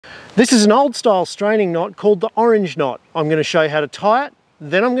This is an old style straining knot called the orange knot. I'm going to show you how to tie it,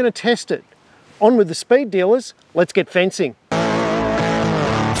 then I'm going to test it. On with the speed dealers, let's get fencing.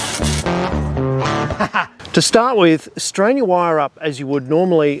 To start with, strain your wire up as you would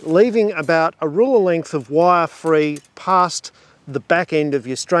normally, leaving about a ruler length of wire free past the back end of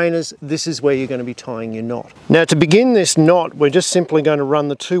your strainers. This is where you're going to be tying your knot. Now to begin this knot, we're just simply going to run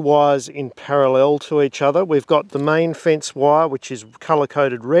the two wires in parallel to each other. We've got the main fence wire, which is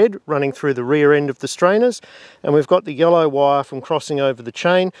color-coded red, running through the rear end of the strainers, and we've got the yellow wire from crossing over the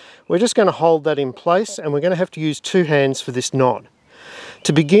chain. We're just going to hold that in place, and we're going to have to use two hands for this knot.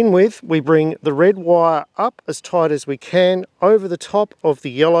 To begin with, we bring the red wire up as tight as we can over the top of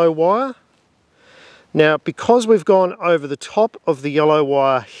the yellow wire. Now, because we've gone over the top of the yellow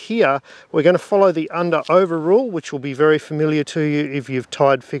wire here, we're going to follow the under-over rule, which will be very familiar to you if you've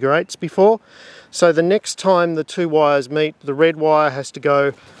tied figure eights before. So the next time the two wires meet, the red wire has to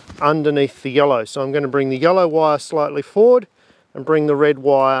go underneath the yellow. So I'm going to bring the yellow wire slightly forward and bring the red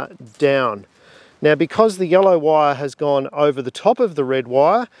wire down. Now, because the yellow wire has gone over the top of the red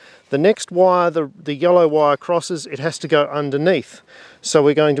wire, the next wire the yellow wire crosses, it has to go underneath. So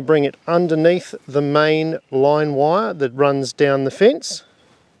we're going to bring it underneath the main line wire that runs down the fence.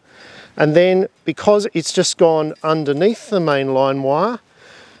 And then, because it's just gone underneath the main line wire,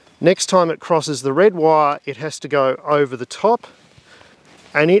 next time it crosses the red wire, it has to go over the top,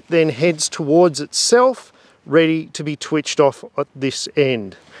 and it then heads towards itself, ready to be twitched off at this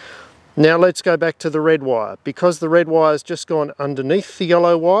end. Now let's go back to the red wire. Because the red wire has just gone underneath the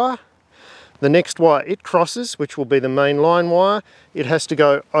yellow wire, the next wire it crosses, which will be the main line wire, it has to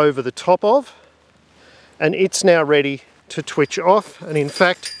go over the top of, and it's now ready to twitch off, and in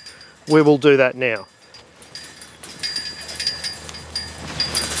fact we will do that now.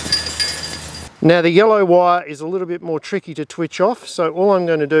 Now the yellow wire is a little bit more tricky to twitch off, so all I'm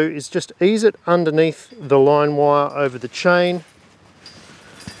going to do is just ease it underneath the line wire over the chain,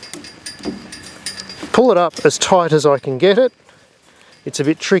 pull it up as tight as I can get it. It's a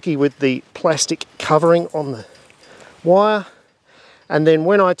bit tricky with the plastic covering on the wire, and then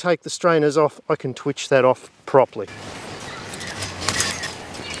when I take the strainers off, I can twitch that off properly.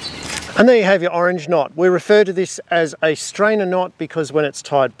 And there you have your orange knot. We refer to this as a strainer knot because when it's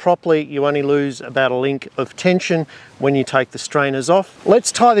tied properly, you only lose about a link of tension when you take the strainers off.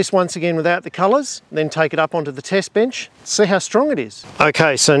 Let's tie this once again without the colours, then take it up onto the test bench, see how strong it is.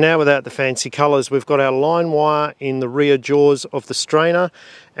 Okay, so now without the fancy colours, we've got our line wire in the rear jaws of the strainer,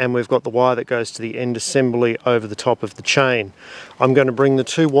 and we've got the wire that goes to the end assembly over the top of the chain. I'm going to bring the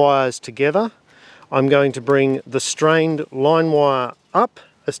two wires together. I'm going to bring the strained line wire up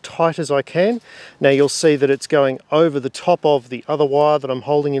as tight as I can. Now you'll see that it's going over the top of the other wire that I'm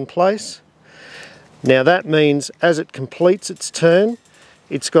holding in place. Now that means as it completes its turn,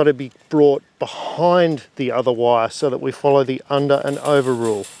 it's got to be brought behind the other wire so that we follow the under and over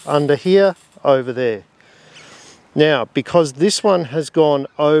rule. Under here, over there. Now, because this one has gone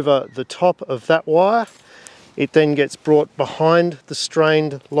over the top of that wire, it then gets brought behind the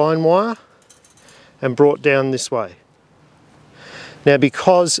strained line wire and brought down this way. Now,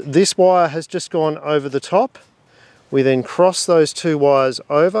 because this wire has just gone over the top, we then cross those two wires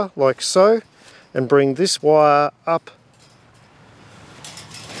over like so and bring this wire up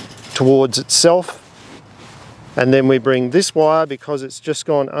towards itself, and then we bring this wire, because it's just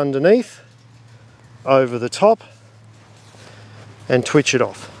gone underneath, over the top and twitch it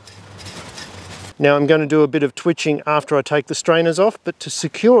off. Now I'm going to do a bit of twitching after I take the strainers off, but to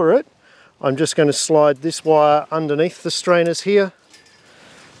secure it, I'm just going to slide this wire underneath the strainers here,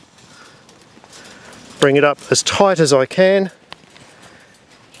 bring it up as tight as I can,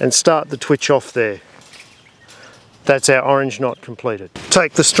 and start the twitch off there. That's our orange knot completed.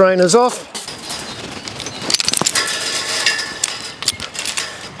 Take the strainers off,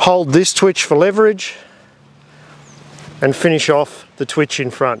 hold this twitch for leverage, and finish off the twitch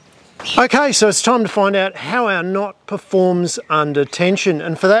in front. Okay, so it's time to find out how our knot performs under tension,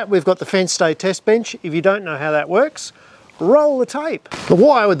 and for that we've got the fence stay test bench. If you don't know how that works, roll the tape. The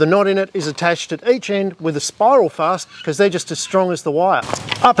wire with the knot in it is attached at each end with a spiral fast because they're just as strong as the wire.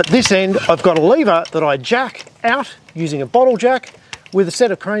 Up at this end, I've got a lever that I jack out using a bottle jack with a set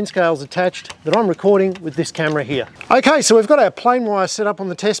of crane scales attached that I'm recording with this camera here. Okay, so we've got our plain wire set up on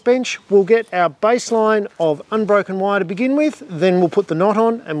the test bench. We'll get our baseline of unbroken wire to begin with, then we'll put the knot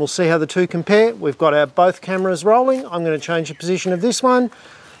on and we'll see how the two compare. We've got our both cameras rolling. I'm going to change the position of this one.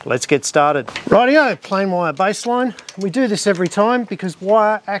 Let's get started. Rightio, plain wire baseline. We do this every time because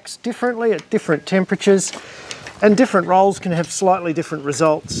wire acts differently at different temperatures and different rolls can have slightly different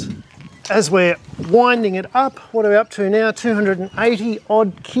results. as we're winding it up, what are we up to now? 280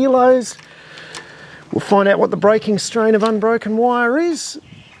 odd kilos. We'll find out what the breaking strain of unbroken wire is.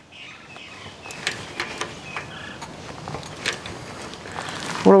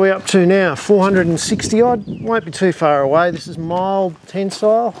 What are we up to now? 460 odd. Won't be too far away. This is mild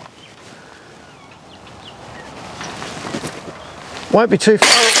tensile. Won't be too far.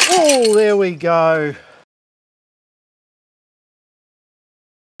 Oh, there we go.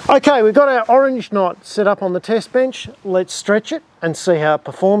 Okay, we've got our orange knot set up on the test bench. Let's stretch it and see how it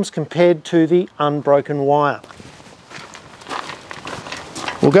performs compared to the unbroken wire.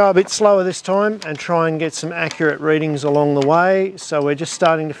 We'll go a bit slower this time and try and get some accurate readings along the way. So we're just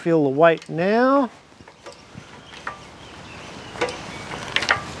starting to feel the weight now.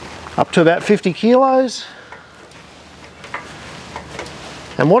 Up to about 50 kilos.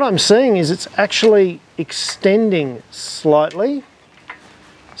 And what I'm seeing is it's actually extending slightly.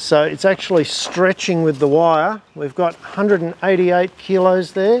 So it's actually stretching with the wire. We've got 188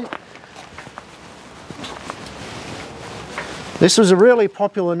 kilos there. This was a really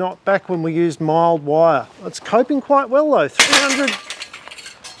popular knot back when we used mild wire. It's coping quite well though. 300,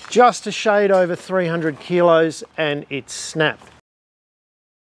 just a shade over 300 kilos, and it's snapped.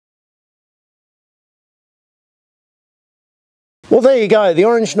 Well, there you go. The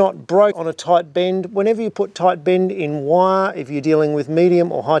orange knot broke on a tight bend. Whenever you put tight bend in wire, if you're dealing with medium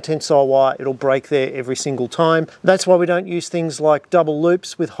or high tensile wire, it'll break there every single time. That's why we don't use things like double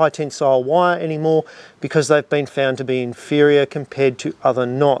loops with high tensile wire anymore, because they've been found to be inferior compared to other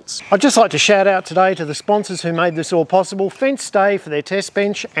knots. I'd just like to shout out today to the sponsors who made this all possible. Fence Day for their test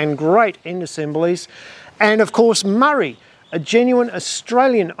bench and great end assemblies. And of course, Murray, a genuine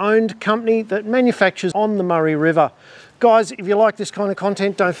Australian owned company that manufactures on the Murray River. Guys, if you like this kind of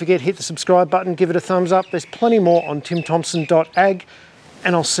content, don't forget, hit the subscribe button, give it a thumbs up. There's plenty more on timthompson.ag,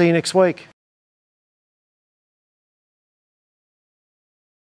 and I'll see you next week.